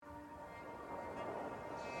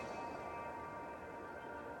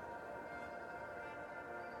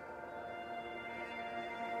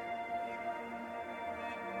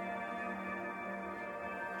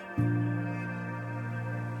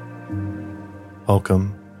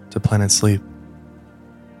Welcome to Planet Sleep.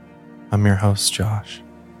 I'm your host, Josh.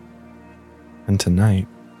 And tonight,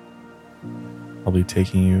 I'll be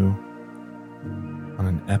taking you on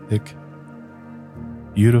an epic,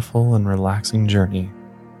 beautiful, and relaxing journey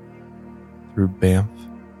through Banff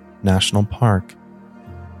National Park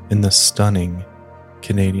in the stunning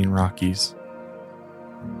Canadian Rockies,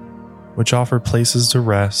 which offer places to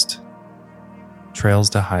rest, trails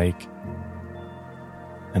to hike,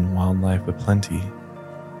 and wildlife aplenty.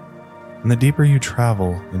 And the deeper you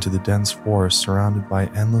travel into the dense forest surrounded by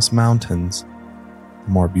endless mountains, the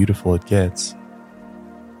more beautiful it gets.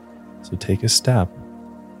 So take a step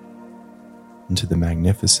into the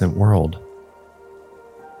magnificent world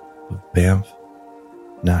of Banff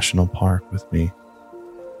National Park with me.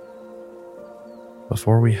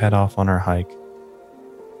 Before we head off on our hike,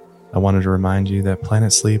 I wanted to remind you that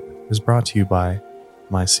Planet Sleep is brought to you by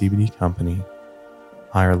my CBD company,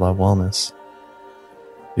 Higher Love Wellness.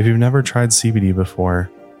 If you've never tried CBD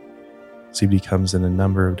before, CBD comes in a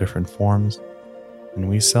number of different forms, and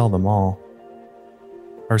we sell them all.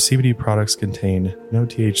 Our CBD products contain no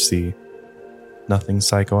THC, nothing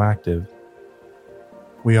psychoactive.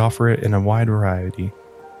 We offer it in a wide variety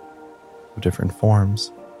of different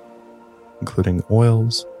forms, including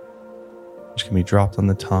oils, which can be dropped on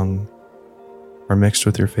the tongue or mixed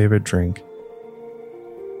with your favorite drink,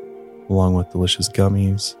 along with delicious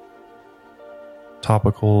gummies,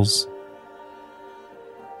 topicals,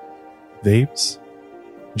 vapes,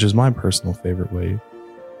 which is my personal favorite way,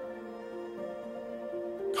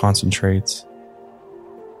 concentrates,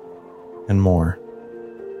 and more.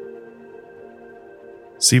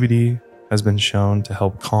 CBD has been shown to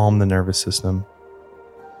help calm the nervous system,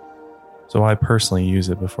 so I personally use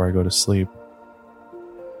it before I go to sleep.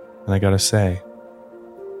 And I gotta say,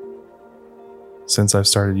 since I've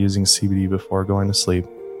started using CBD before going to sleep,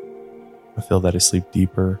 I feel that I sleep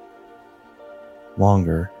deeper,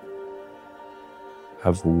 longer,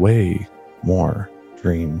 have way more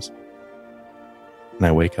dreams, and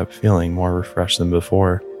I wake up feeling more refreshed than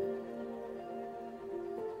before.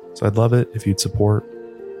 So I'd love it if you'd support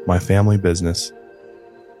my family business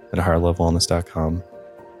at higherlovewellness.com.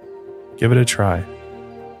 Give it a try.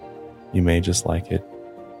 You may just like it.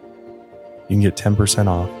 You can get 10%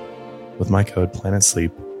 off with my code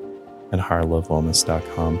PlanetSleep at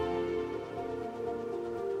higherlovewellness.com.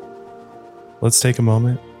 Let's take a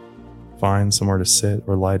moment, find somewhere to sit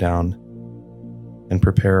or lie down, and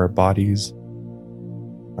prepare our bodies,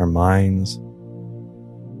 our minds,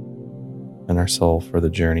 and our soul for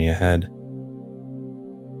the journey ahead.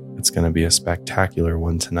 It's going to be a spectacular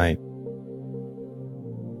one tonight.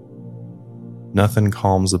 Nothing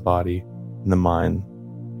calms the body and the mind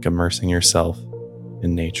like immersing yourself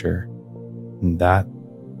in nature. And that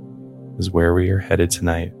is where we are headed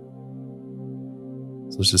tonight.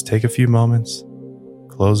 So let's just take a few moments,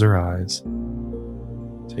 close our eyes,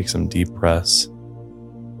 take some deep breaths,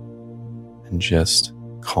 and just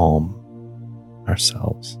calm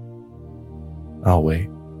ourselves. I'll wait.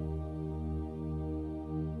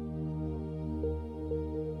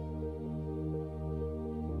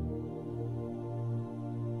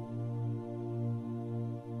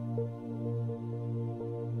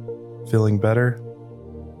 Feeling better?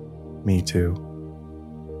 Me too.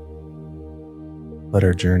 Let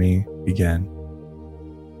our journey begin.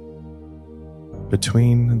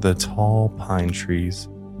 Between the tall pine trees,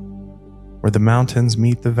 where the mountains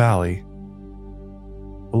meet the valley,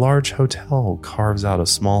 a large hotel carves out a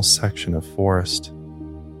small section of forest.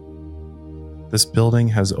 This building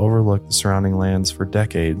has overlooked the surrounding lands for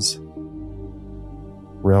decades.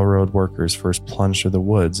 Railroad workers first plunged through the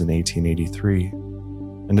woods in 1883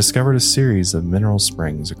 and discovered a series of mineral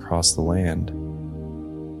springs across the land.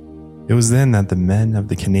 It was then that the men of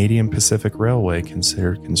the Canadian Pacific Railway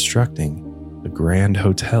considered constructing a grand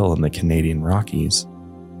hotel in the Canadian Rockies.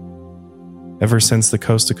 Ever since the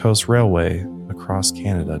coast-to-coast railway across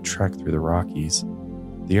Canada trekked through the Rockies,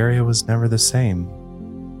 the area was never the same.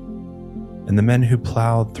 And the men who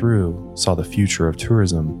plowed through saw the future of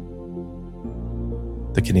tourism.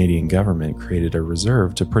 The Canadian government created a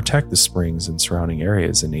reserve to protect the springs and surrounding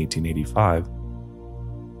areas in 1885,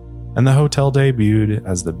 and the hotel debuted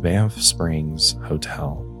as the Banff Springs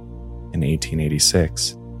Hotel in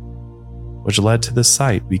 1886, which led to the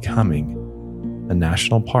site becoming a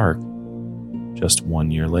national park just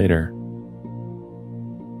 1 year later.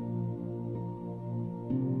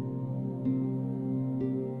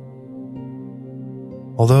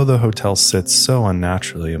 Although the hotel sits so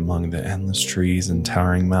unnaturally among the endless trees and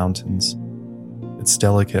towering mountains, its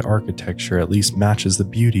delicate architecture at least matches the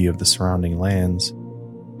beauty of the surrounding lands.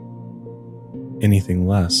 Anything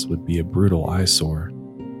less would be a brutal eyesore.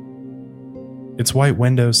 Its white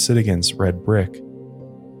windows sit against red brick,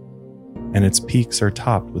 and its peaks are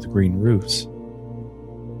topped with green roofs.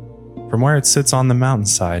 From where it sits on the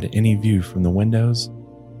mountainside, any view from the windows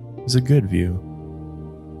is a good view,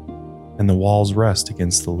 and the walls rest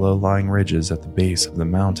against the low-lying ridges at the base of the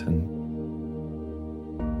mountain.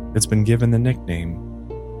 It's been given the nickname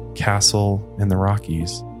Castle in the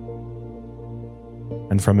Rockies,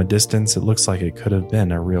 and from a distance it looks like it could have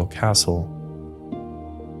been a real castle.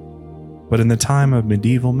 But in the time of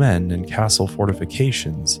medieval men and castle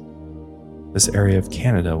fortifications, this area of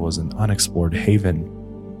Canada was an unexplored haven,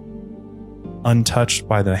 untouched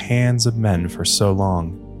by the hands of men for so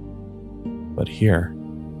long. But here,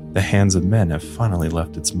 the hands of men have finally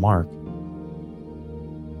left its mark.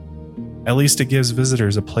 At least it gives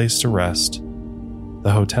visitors a place to rest.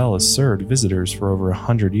 The hotel has served visitors for over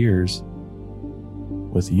 100 years,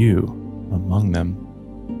 with you among them.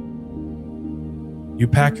 You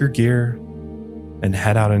pack your gear and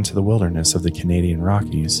head out into the wilderness of the Canadian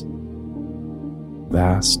Rockies.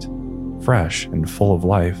 Vast, fresh, and full of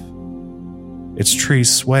life. Its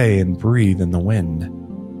trees sway and breathe in the wind,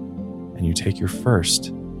 and you take your first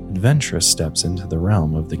adventurous steps into the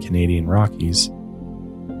realm of the Canadian Rockies.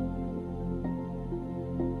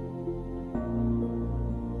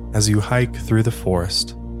 As you hike through the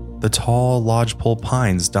forest, the tall lodgepole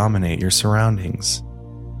pines dominate your surroundings.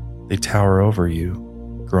 They tower over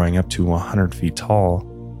you, growing up to 100 feet tall.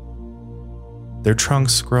 Their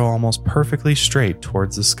trunks grow almost perfectly straight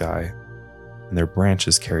towards the sky, and their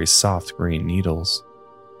branches carry soft green needles.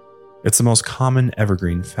 It's the most common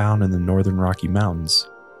evergreen found in the northern Rocky Mountains,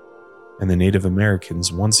 and the Native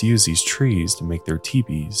Americans once used these trees to make their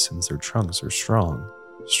teepees since their trunks are strong,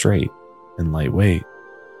 straight, and lightweight.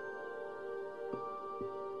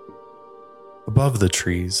 Above the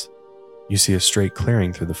trees, you see a straight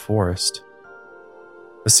clearing through the forest.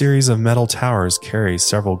 A series of metal towers carry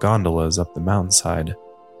several gondolas up the mountainside.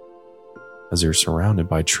 As you're surrounded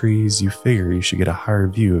by trees, you figure you should get a higher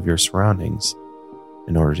view of your surroundings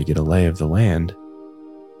in order to get a lay of the land.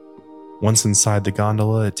 Once inside the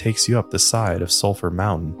gondola, it takes you up the side of Sulphur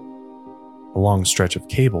Mountain. A long stretch of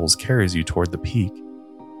cables carries you toward the peak.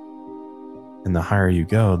 And the higher you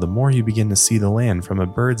go, the more you begin to see the land from a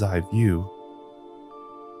bird's eye view.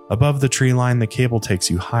 Above the tree line, the cable takes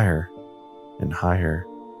you higher and higher.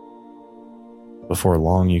 Before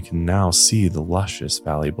long, you can now see the luscious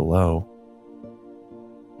valley below.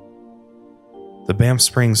 The Banff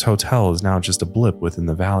Springs Hotel is now just a blip within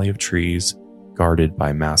the valley of trees, guarded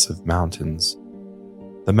by massive mountains.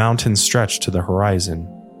 The mountains stretch to the horizon,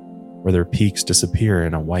 where their peaks disappear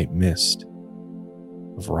in a white mist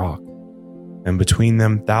of rock, and between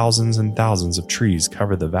them thousands and thousands of trees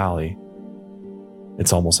cover the valley.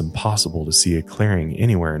 It's almost impossible to see a clearing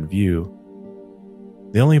anywhere in view.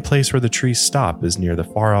 The only place where the trees stop is near the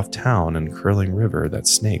far-off town and curling river that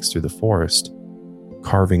snakes through the forest.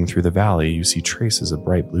 Carving through the valley, you see traces of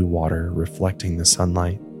bright blue water reflecting the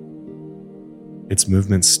sunlight. Its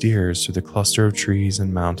movement steers through the cluster of trees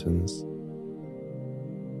and mountains.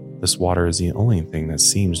 This water is the only thing that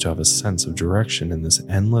seems to have a sense of direction in this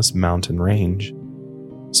endless mountain range.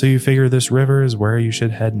 So you figure this river is where you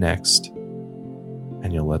should head next,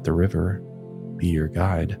 and you'll let the river be your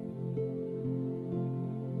guide.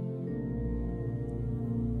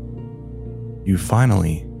 You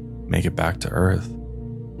finally make it back to Earth.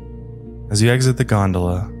 As you exit the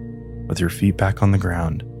gondola, with your feet back on the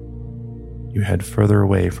ground, you head further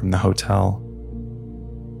away from the hotel.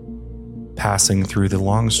 Passing through the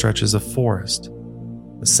long stretches of forest,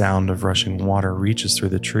 the sound of rushing water reaches through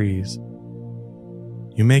the trees.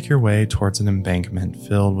 You make your way towards an embankment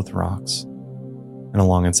filled with rocks, and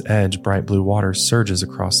along its edge, bright blue water surges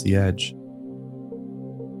across the edge.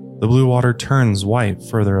 The blue water turns white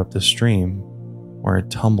further up the stream, where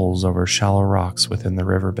it tumbles over shallow rocks within the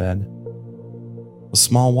riverbed. A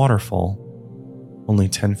small waterfall, only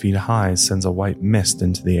 10 feet high, sends a white mist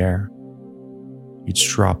into the air. Each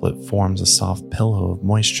droplet forms a soft pillow of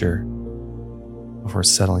moisture before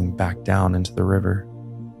settling back down into the river.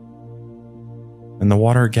 And the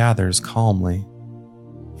water gathers calmly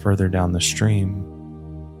further down the stream.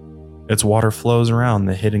 Its water flows around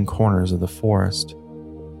the hidden corners of the forest.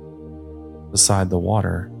 Beside the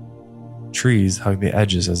water, trees hug the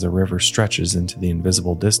edges as the river stretches into the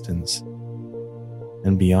invisible distance.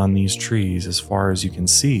 And beyond these trees, as far as you can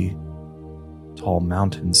see, tall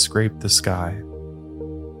mountains scrape the sky.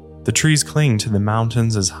 The trees cling to the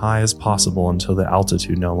mountains as high as possible until the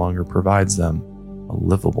altitude no longer provides them a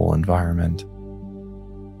livable environment.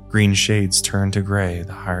 Green shades turn to gray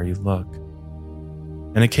the higher you look,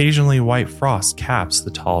 and occasionally white frost caps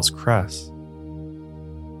the tallest crests.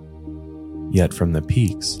 Yet from the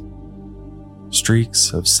peaks,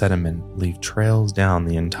 streaks of sediment leave trails down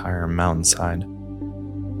the entire mountainside.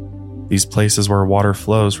 These places where water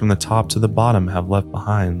flows from the top to the bottom have left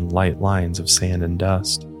behind light lines of sand and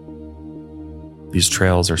dust. These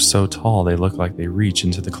trails are so tall they look like they reach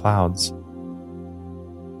into the clouds.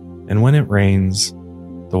 And when it rains,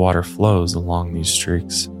 the water flows along these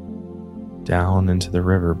streaks, down into the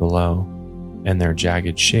river below, and their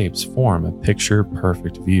jagged shapes form a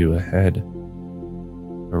picture-perfect view ahead.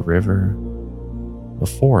 A river, a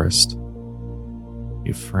forest,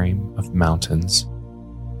 a frame of mountains.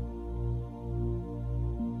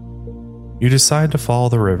 You decide to follow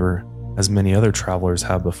the river, as many other travelers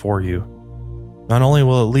have before you. Not only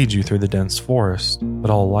will it lead you through the dense forest, but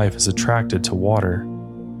all life is attracted to water,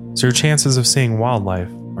 so your chances of seeing wildlife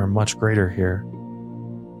are much greater here.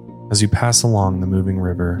 As you pass along the moving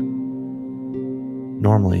river,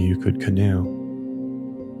 normally you could canoe,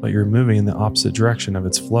 but you're moving in the opposite direction of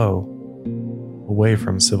its flow, away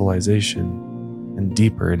from civilization and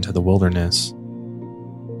deeper into the wilderness.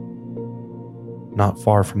 Not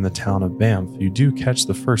far from the town of Banff, you do catch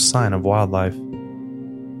the first sign of wildlife.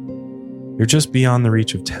 You're just beyond the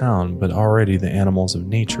reach of town, but already the animals of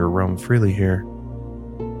nature roam freely here.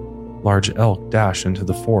 Large elk dash into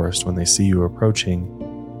the forest when they see you approaching,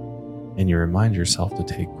 and you remind yourself to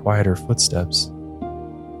take quieter footsteps.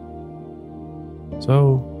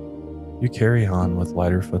 So, you carry on with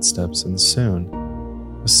lighter footsteps, and soon,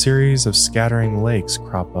 a series of scattering lakes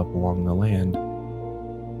crop up along the land.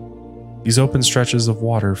 These open stretches of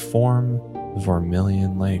water form the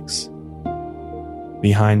Vermilion Lakes.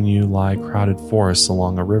 Behind you lie crowded forests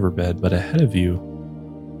along a riverbed, but ahead of you,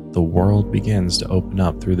 the world begins to open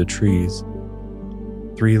up through the trees.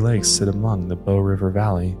 3 lakes sit among the Bow River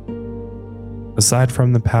Valley. Aside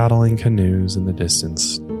from the paddling canoes in the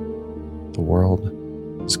distance, the world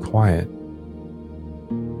is quiet.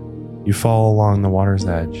 You follow along the water's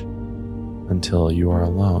edge until you are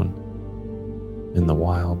alone in the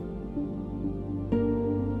wild.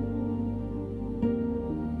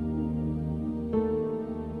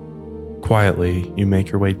 Quietly, you make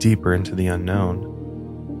your way deeper into the unknown.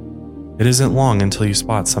 It isn't long until you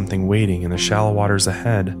spot something waiting in the shallow waters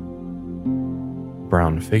ahead. A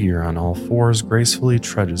brown figure on all fours gracefully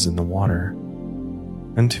trudges in the water,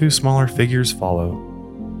 and 2 smaller figures follow.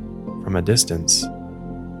 From a distance,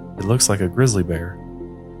 it looks like a grizzly bear.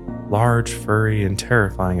 Large, furry, and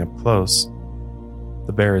terrifying up close,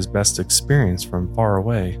 the bear is best experienced from far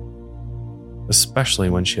away, especially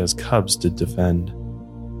when she has cubs to defend.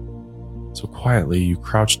 So quietly, you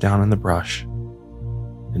crouch down in the brush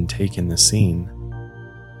and take in the scene.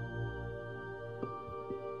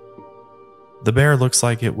 The bear looks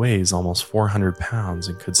like it weighs almost 400 pounds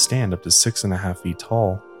and could stand up to 6.5 feet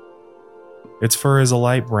tall. Its fur is a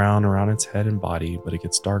light brown around its head and body, but it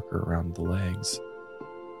gets darker around the legs.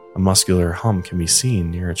 A muscular hump can be seen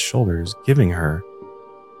near its shoulders, giving her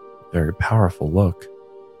a very powerful look.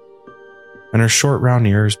 And her short round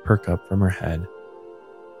ears perk up from her head.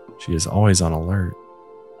 She is always on alert.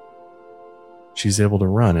 She's able to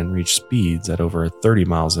run and reach speeds at over 30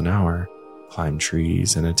 miles an hour, climb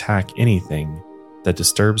trees, and attack anything that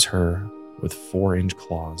disturbs her with 4-inch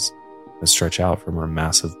claws that stretch out from her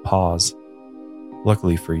massive paws.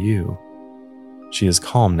 Luckily for you, she is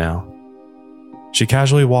calm now. She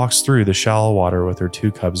casually walks through the shallow water with her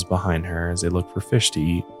 2 cubs behind her as they look for fish to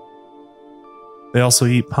eat. They also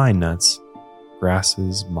eat pine nuts,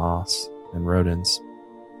 grasses, moss, and rodents,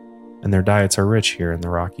 and their diets are rich here in the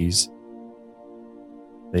Rockies.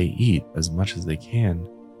 They eat as much as they can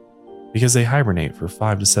because they hibernate for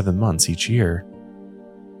 5 to 7 months each year.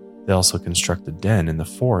 They also construct a den in the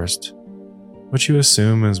forest, which you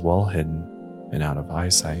assume is well hidden and out of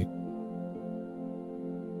eyesight.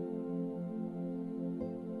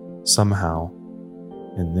 Somehow,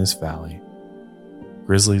 in this valley,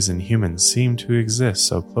 grizzlies and humans seem to exist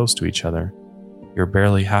so close to each other. You're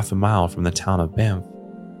barely half a mile from the town of Banff,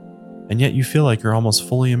 and yet you feel like you're almost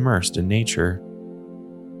fully immersed in nature.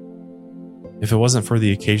 If it wasn't for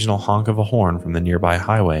the occasional honk of a horn from the nearby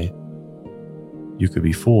highway, you could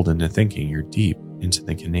be fooled into thinking you're deep into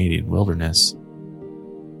the Canadian wilderness.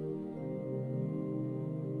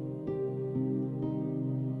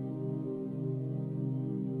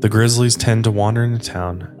 The grizzlies tend to wander into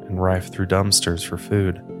town and rife through dumpsters for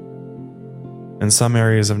food. In some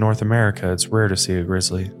areas of North America, it's rare to see a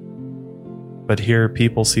grizzly. But here,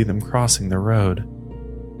 people see them crossing the road,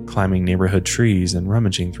 climbing neighborhood trees and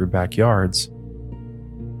rummaging through backyards.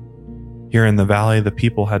 Here in the valley, the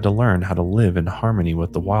people had to learn how to live in harmony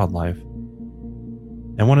with the wildlife.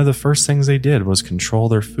 And one of the first things they did was control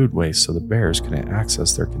their food waste so the bears couldn't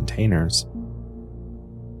access their containers.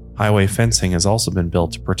 Highway fencing has also been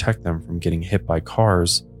built to protect them from getting hit by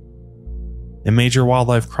cars. And major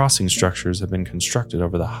wildlife crossing structures have been constructed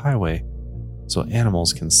over the highway so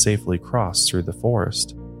animals can safely cross through the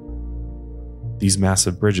forest. These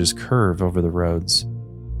massive bridges curve over the roads,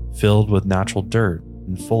 filled with natural dirt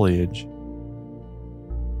and foliage.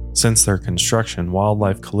 Since their construction,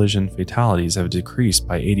 wildlife collision fatalities have decreased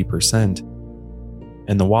by 80%,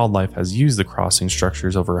 and the wildlife has used the crossing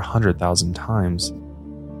structures over 100,000 times.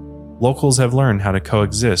 Locals have learned how to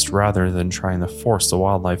coexist rather than trying to force the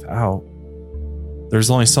wildlife out. There's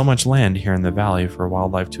only so much land here in the valley for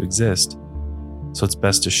wildlife to exist, so it's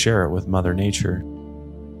best to share it with Mother Nature.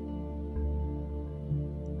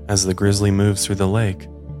 As the grizzly moves through the lake,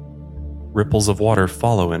 ripples of water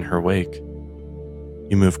follow in her wake.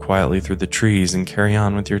 You move quietly through the trees and carry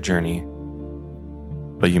on with your journey,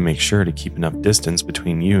 but you make sure to keep enough distance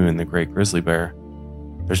between you and the great grizzly bear.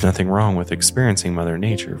 There's nothing wrong with experiencing Mother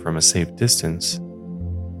Nature from a safe distance.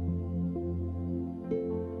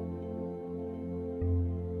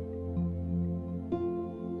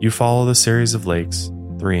 You follow the series of lakes,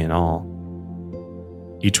 3 in all.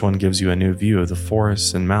 Each one gives you a new view of the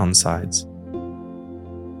forests and mountainsides.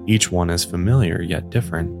 Each one is familiar yet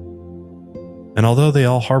different. And although they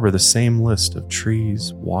all harbor the same list of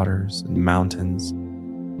trees, waters, and mountains,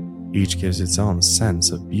 each gives its own sense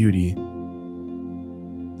of beauty.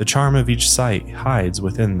 The charm of each site hides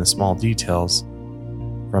within the small details.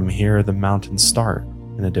 From here, the mountains start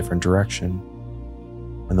in a different direction,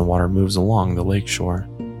 and the water moves along the lakeshore.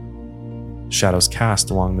 Shadows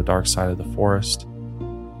cast along the dark side of the forest,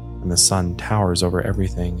 and the sun towers over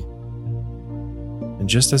everything. And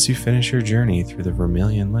just as you finish your journey through the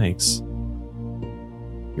Vermilion Lakes,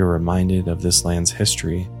 you're reminded of this land's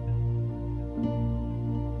history.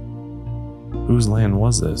 Whose land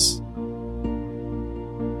was this?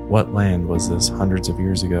 What land was this hundreds of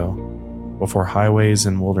years ago, before highways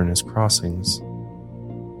and wilderness crossings?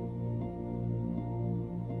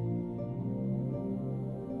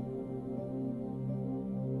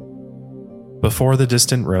 Before the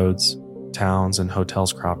distant roads, towns, and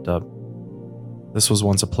hotels cropped up, this was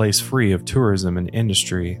once a place free of tourism and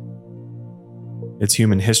industry. Its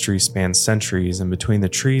human history spans centuries, and between the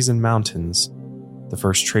trees and mountains, the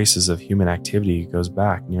first traces of human activity goes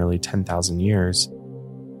back nearly 10,000 years.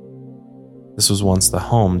 This was once the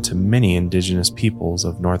home to many indigenous peoples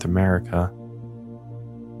of North America.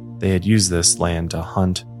 They had used this land to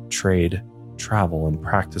hunt, trade, travel, and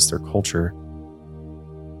practice their culture.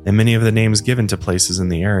 And many of the names given to places in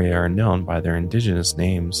the area are known by their indigenous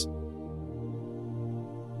names.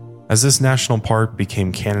 As this national park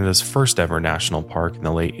became Canada's first ever national park in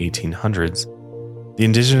the late 1800s, the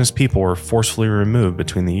indigenous people were forcefully removed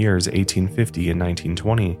between the years 1850 and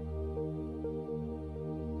 1920.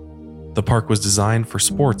 The park was designed for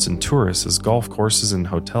sports and tourists as golf courses and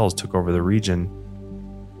hotels took over the region,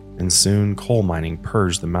 and soon coal mining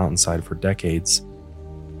purged the mountainside for decades.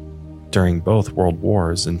 During both world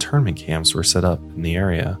wars, internment camps were set up in the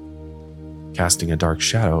area, casting a dark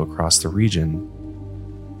shadow across the region.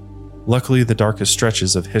 Luckily, the darkest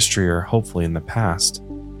stretches of history are hopefully in the past,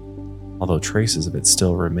 although traces of it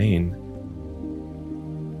still remain.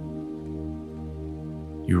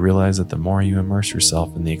 You realize that the more you immerse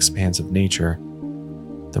yourself in the expanse of nature,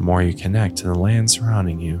 the more you connect to the land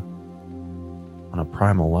surrounding you on a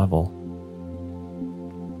primal level.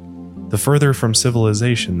 The further from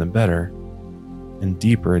civilization, the better, and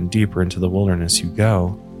deeper into the wilderness you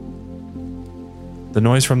go. The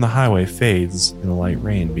noise from the highway fades and the light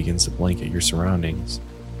rain begins to blanket your surroundings.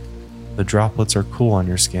 The droplets are cool on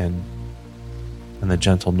your skin, and the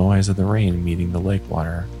gentle noise of the rain meeting the lake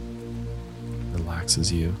water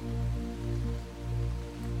relaxes you.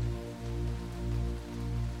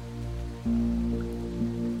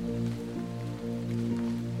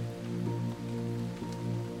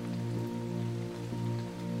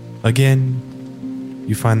 Again,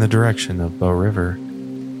 you find the direction of Bow River.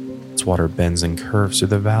 Its water bends and curves through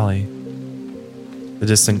the valley. The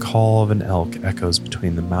distant call of an elk echoes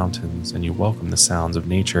between the mountains, and you welcome the sounds of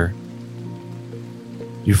nature.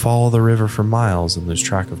 You follow the river for miles and lose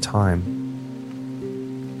track of time.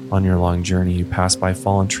 On your long journey, you pass by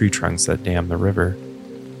fallen tree trunks that dam the river.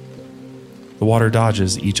 The water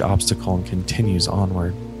dodges each obstacle and continues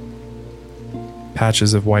onward.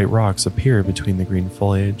 Patches of white rocks appear between the green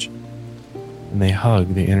foliage, and they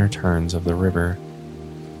hug the inner turns of the river.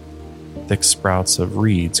 Thick sprouts of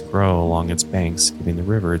reeds grow along its banks, giving the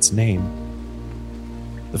river its name.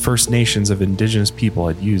 The First Nations of indigenous people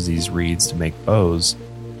had used these reeds to make bows,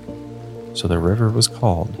 so the river was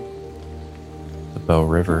called the Bow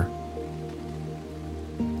River.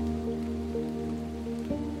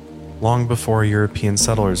 Long before European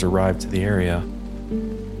settlers arrived to the area,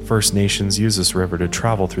 First Nations used this river to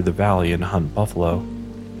travel through the valley and hunt buffalo.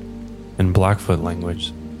 In Blackfoot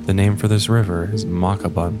language, the name for this river is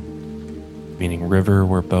Makabun, meaning river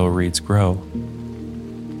where bow reeds grow.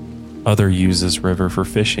 Others use this river for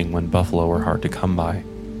fishing when buffalo are hard to come by.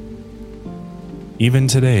 Even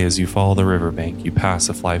today, as you follow the riverbank, you pass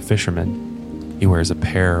a fly fisherman. He wears a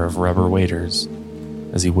pair of rubber waders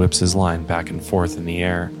as he whips his line back and forth in the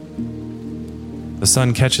air. The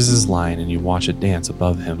sun catches his line and you watch it dance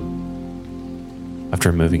above him.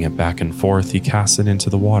 After moving it back and forth, he casts it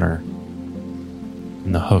into the water,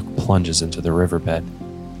 and the hook plunges into the riverbed,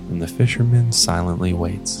 and the fisherman silently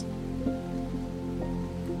waits.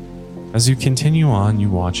 As you continue on,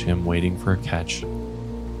 you watch him waiting for a catch.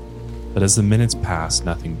 But as the minutes pass,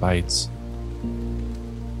 nothing bites.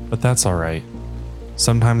 But that's alright.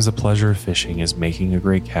 Sometimes the pleasure of fishing is making a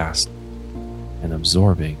great cast and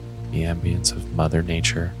absorbing the ambience of Mother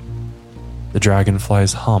Nature. The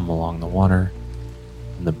dragonflies hum along the water,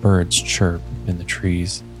 and the birds chirp in the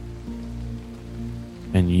trees.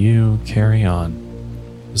 And you carry on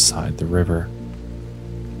beside the river.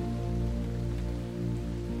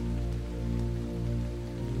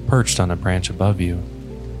 Perched on a branch above you,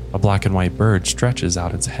 a black and white bird stretches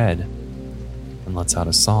out its head and lets out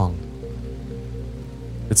a song.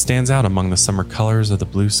 It stands out among the summer colors of the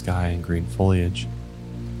blue sky and green foliage.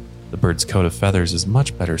 The bird's coat of feathers is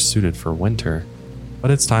much better suited for winter,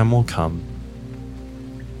 but its time will come.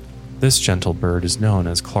 This gentle bird is known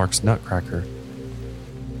as Clark's nutcracker.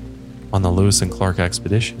 On the Lewis and Clark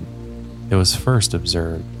expedition, it was first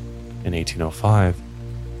observed in 1805.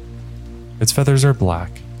 Its feathers are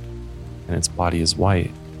black, and its body is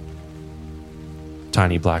white.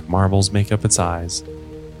 Tiny black marbles make up its eyes,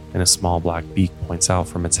 and a small black beak points out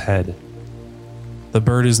from its head. The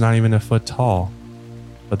bird is not even a foot tall,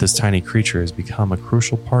 but this tiny creature has become a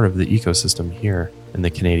crucial part of the ecosystem here in the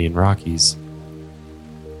Canadian Rockies.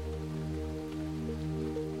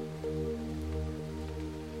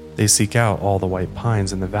 They seek out all the white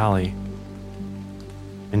pines in the valley,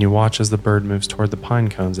 and you watch as the bird moves toward the pine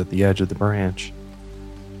cones at the edge of the branch.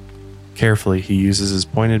 Carefully, he uses his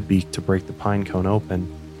pointed beak to break the pine cone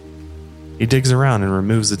open. He digs around and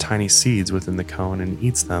removes the tiny seeds within the cone and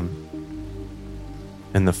eats them.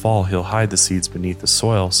 In the fall, he'll hide the seeds beneath the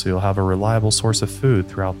soil so you'll have a reliable source of food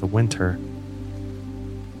throughout the winter.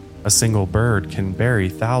 A single bird can bury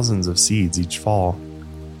thousands of seeds each fall.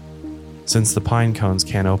 Since the pine cones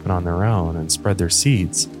can't open on their own and spread their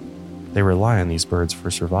seeds, they rely on these birds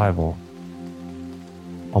for survival.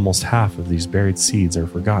 Almost half of these buried seeds are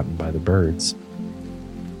forgotten by the birds,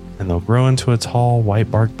 and they'll grow into a tall,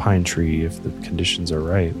 white-barked pine tree if the conditions are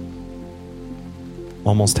right.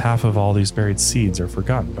 Almost half of all these buried seeds are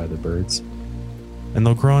forgotten by the birds, and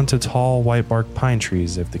they'll grow into tall, white-barked pine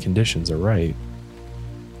trees if the conditions are right.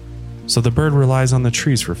 So the bird relies on the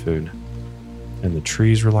trees for food, and the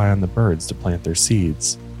trees rely on the birds to plant their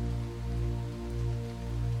seeds.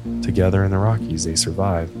 Together in the Rockies, they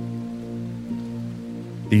survive.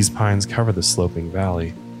 These pines cover the sloping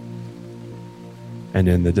valley, and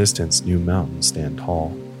in the distance, new mountains stand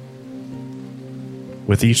tall.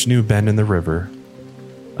 With each new bend in the river,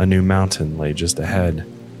 a new mountain lay just ahead.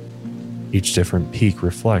 Each different peak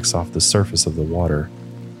reflects off the surface of the water,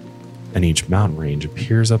 and each mountain range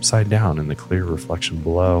appears upside down in the clear reflection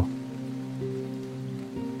below.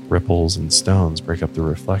 Ripples and stones break up the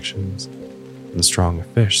reflections, and strong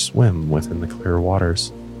fish swim within the clear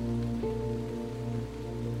waters.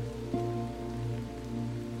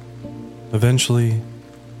 Eventually,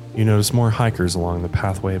 you notice more hikers along the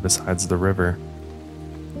pathway besides the river,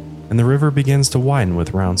 and the river begins to widen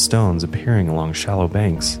with round stones appearing along shallow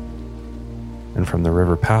banks. And from the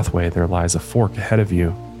river pathway there lies a fork ahead of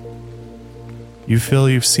you. You feel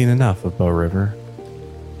you've seen enough of Bow River,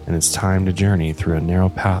 and it's time to journey through a narrow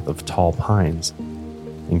path of tall pines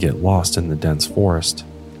and get lost in the dense forest.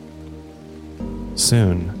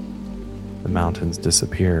 Soon, the mountains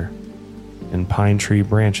disappear, and pine tree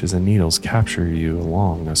branches and needles capture you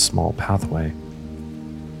along a small pathway.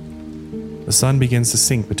 The sun begins to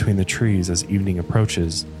sink between the trees as evening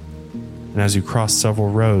approaches, and as you cross several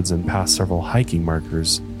roads and pass several hiking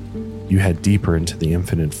markers, you head deeper into the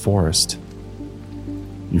infinite forest.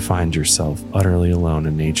 You find yourself utterly alone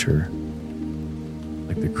in nature,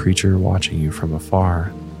 like the creature watching you from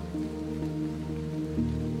afar.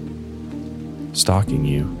 Stalking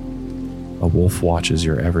you, a wolf watches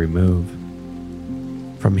your every move.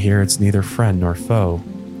 From here, it's neither friend nor foe,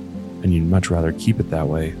 and you'd much rather keep it that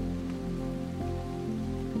way.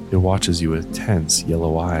 It watches you with tense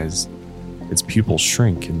yellow eyes. Its pupils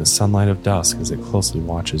shrink in the sunlight of dusk as it closely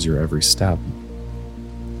watches your every step.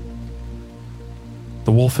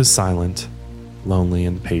 The wolf is silent, lonely,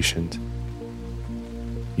 and patient.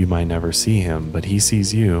 You might never see him, but he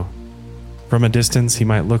sees you. From a distance, he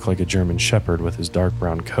might look like a German shepherd with his dark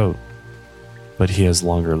brown coat, but he has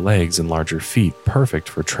longer legs and larger feet, perfect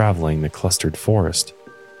for traveling the clustered forest.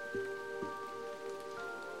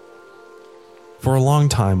 For a long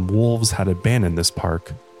time, wolves had abandoned this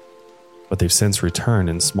park, but they've since returned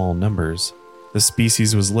in small numbers. The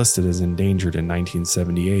species was listed as endangered in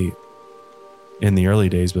 1978. In the early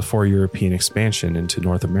days before European expansion into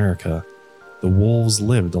North America, the wolves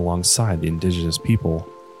lived alongside the indigenous people.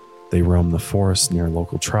 They roamed the forests near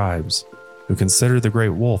local tribes, who considered the great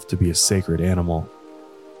wolf to be a sacred animal.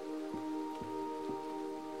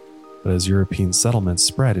 But as European settlements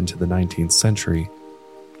spread into the 19th century,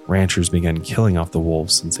 ranchers began killing off the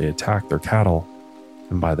wolves since they attacked their cattle,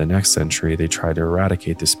 and by the next century they tried to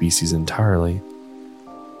eradicate the species entirely.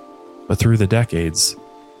 But through the decades,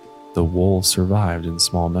 the wolves survived in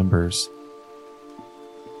small numbers.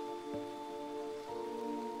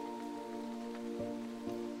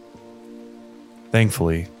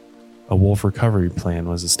 Thankfully, a wolf recovery plan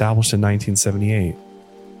was established in 1978,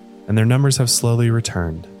 and their numbers have slowly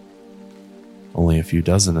returned. Only a few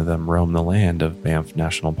dozen of them roam the land of Banff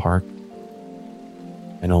National Park,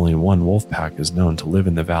 and only one wolf pack is known to live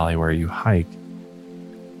in the valley where you hike.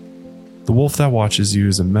 The wolf that watches you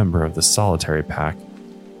is a member of the solitary pack,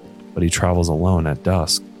 but he travels alone at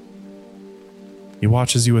dusk. He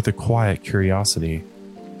watches you with a quiet curiosity.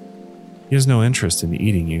 He has no interest in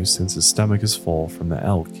eating you since his stomach is full from the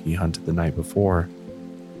elk he hunted the night before.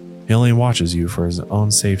 He only watches you for his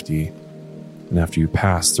own safety, and after you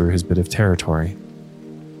pass through his bit of territory,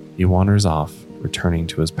 he wanders off, returning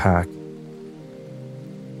to his pack.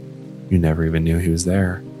 You never even knew he was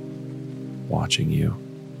there, watching you.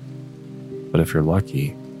 But if you're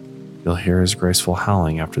lucky, you'll hear his graceful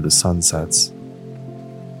howling after the sun sets.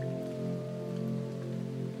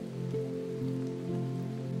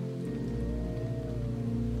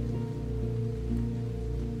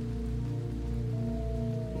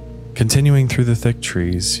 Continuing through the thick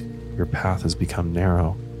trees, your path has become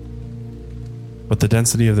narrow. But the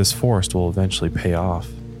density of this forest will eventually pay off.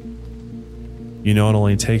 You know it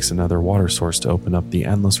only takes another water source to open up the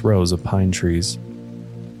endless rows of pine trees.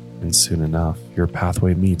 And soon enough, your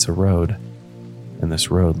pathway meets a road, and this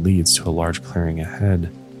road leads to a large clearing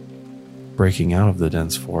ahead. Breaking out of the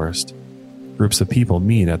dense forest, groups of people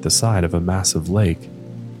meet at the side of a massive lake.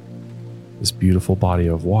 This beautiful body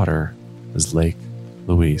of water is Lake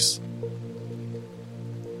Louise.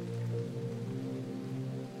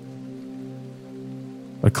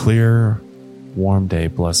 A clear, warm day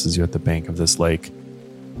blesses you at the bank of this lake.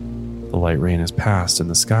 The light rain has passed and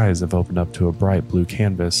the skies have opened up to a bright blue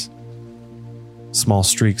canvas. Small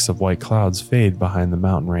streaks of white clouds fade behind the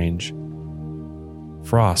mountain range.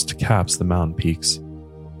 Frost caps the mountain peaks,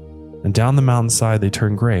 and down the mountainside they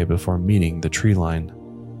turn gray before meeting the tree line.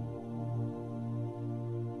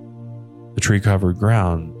 The tree-covered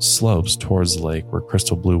ground slopes towards the lake where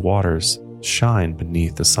crystal blue waters shine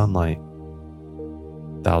beneath the sunlight.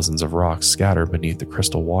 Thousands of rocks scatter beneath the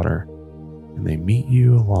crystal water, and they meet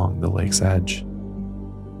you along the lake's edge.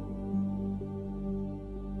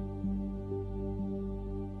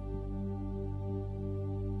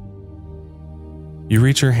 You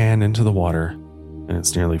reach your hand into the water, and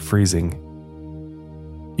it's nearly freezing.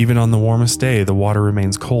 Even on the warmest day, the water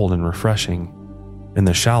remains cold and refreshing. In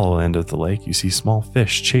the shallow end of the lake, you see small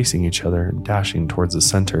fish chasing each other and dashing towards the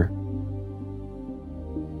center.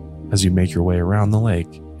 As you make your way around the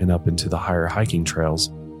lake and up into the higher hiking trails,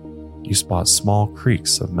 you spot small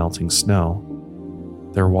creeks of melting snow.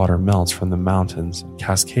 Their water melts from the mountains and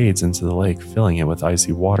cascades into the lake, filling it with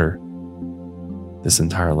icy water. This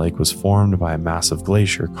entire lake was formed by a massive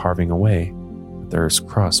glacier carving away at the Earth's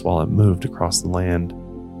crust while it moved across the land.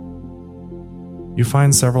 You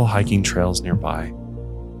find several hiking trails nearby.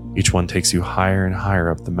 Each one takes you higher and higher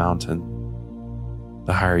up the mountain.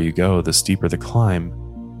 The higher you go, the steeper the climb,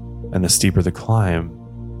 and the steeper the climb,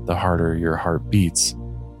 the harder your heart beats.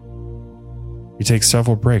 You take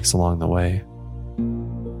several breaks along the way.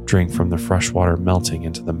 Drink from the fresh water melting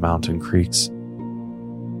into the mountain creeks.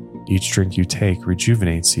 Each drink you take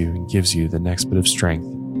rejuvenates you and gives you the next bit of strength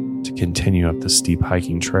to continue up the steep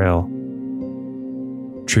hiking trail.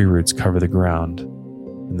 Tree roots cover the ground,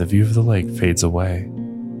 and the view of the lake fades away.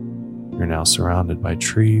 You're now surrounded by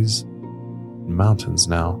trees and mountains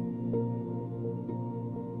now.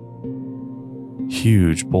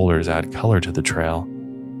 Huge boulders add color to the trail,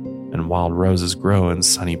 and wild roses grow in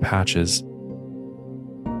sunny patches.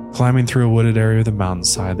 Climbing through a wooded area of the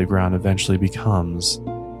mountainside, the ground eventually becomes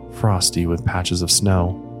frosty with patches of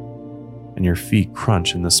snow, and your feet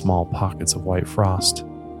crunch in the small pockets of white frost.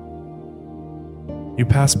 You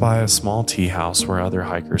pass by a small tea house where other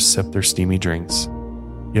hikers sip their steamy drinks.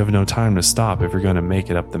 You have no time to stop if you're going to make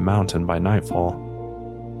it up the mountain by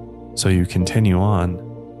nightfall. So you continue on.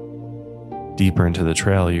 Deeper into the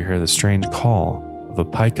trail, you hear the strange call of a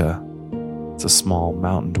pika. It's a small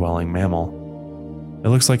mountain-dwelling mammal. It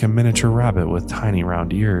looks like a miniature rabbit with tiny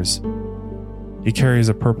round ears. He carries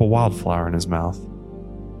a purple wildflower in his mouth,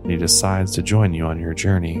 and he decides to join you on your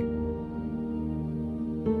journey.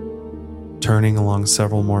 Turning along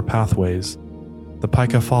several more pathways, the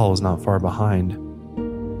pika follows not far behind.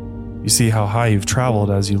 You see how high you've traveled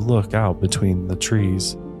as you look out between the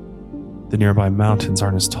trees. The nearby mountains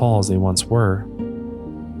aren't as tall as they once were,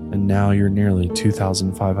 and now you're nearly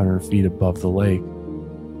 2,500 feet above the lake,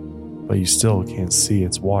 but you still can't see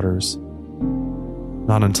its waters.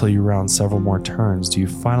 Not until you round several more turns do you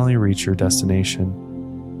finally reach your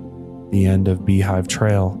destination, the end of Beehive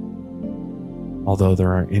Trail, although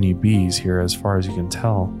there aren't any bees here as far as you can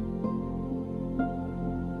tell.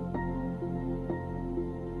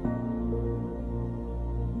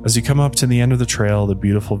 As you come up to the end of the trail, the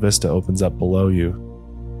beautiful vista opens up below you.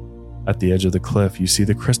 At the edge of the cliff, you see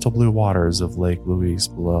the crystal blue waters of Lake Louise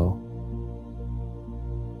below.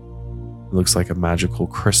 It looks like a magical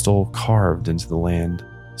crystal carved into the land,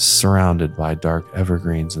 surrounded by dark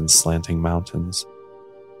evergreens and slanting mountains.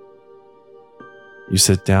 You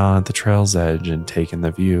sit down at the trail's edge and take in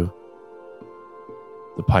the view.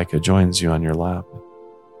 The pika joins you on your lap.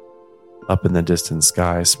 Up in the distant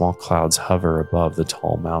sky, small clouds hover above the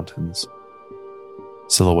tall mountains.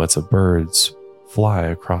 Silhouettes of birds fly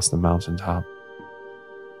across the mountaintop,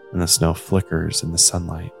 and the snow flickers in the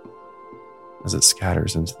sunlight as it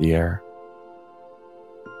scatters into the air.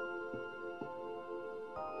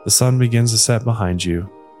 The sun begins to set behind you,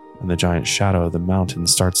 and the giant shadow of the mountain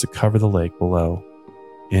starts to cover the lake below.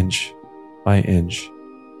 Inch by inch,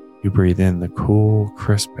 you breathe in the cool,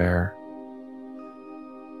 crisp air.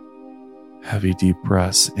 Heavy, deep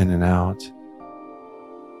breaths in and out.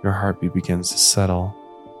 Your heartbeat begins to settle.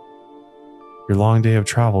 Your long day of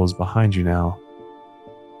travel is behind you now,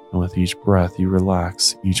 and with each breath you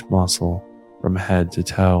relax each muscle from head to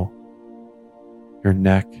toe. Your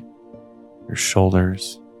neck, your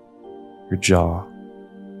shoulders, your jaw.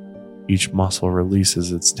 Each muscle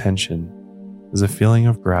releases its tension as a feeling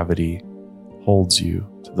of gravity holds you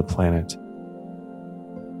to the planet.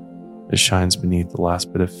 It shines beneath the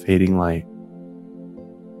last bit of fading light,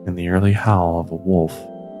 and the early howl of a wolf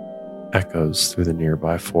echoes through the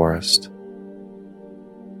nearby forest.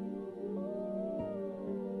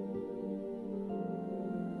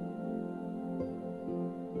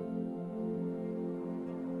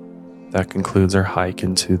 That concludes our hike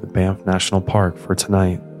into the Banff National Park for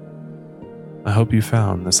tonight. I hope you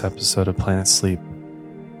found this episode of Planet Sleep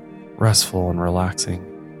restful and relaxing.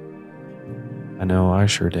 I know I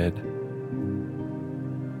sure did.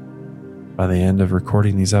 By the end of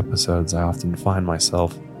recording these episodes, I often find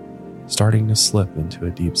myself starting to slip into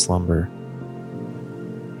a deep slumber.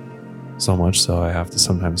 So much so I have to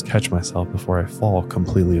sometimes catch myself before I fall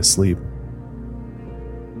completely asleep.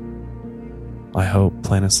 I hope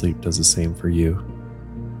Planet Sleep does the same for you.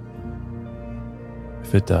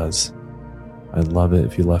 If it does, I'd love it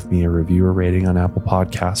if you left me a review or rating on Apple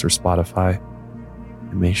Podcasts or Spotify,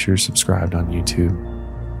 and make sure you're subscribed on YouTube.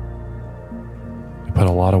 I put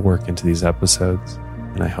a lot of work into these episodes,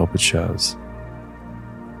 and I hope it shows.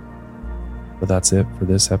 But that's it for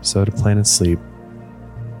this episode of Planet Sleep.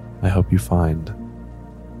 I hope you find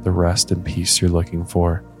the rest and peace you're looking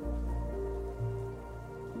for.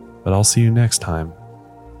 But I'll see you next time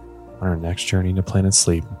on our next journey to Planet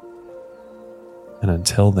Sleep. And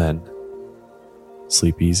until then,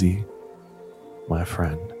 sleep easy, my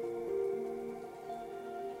friend.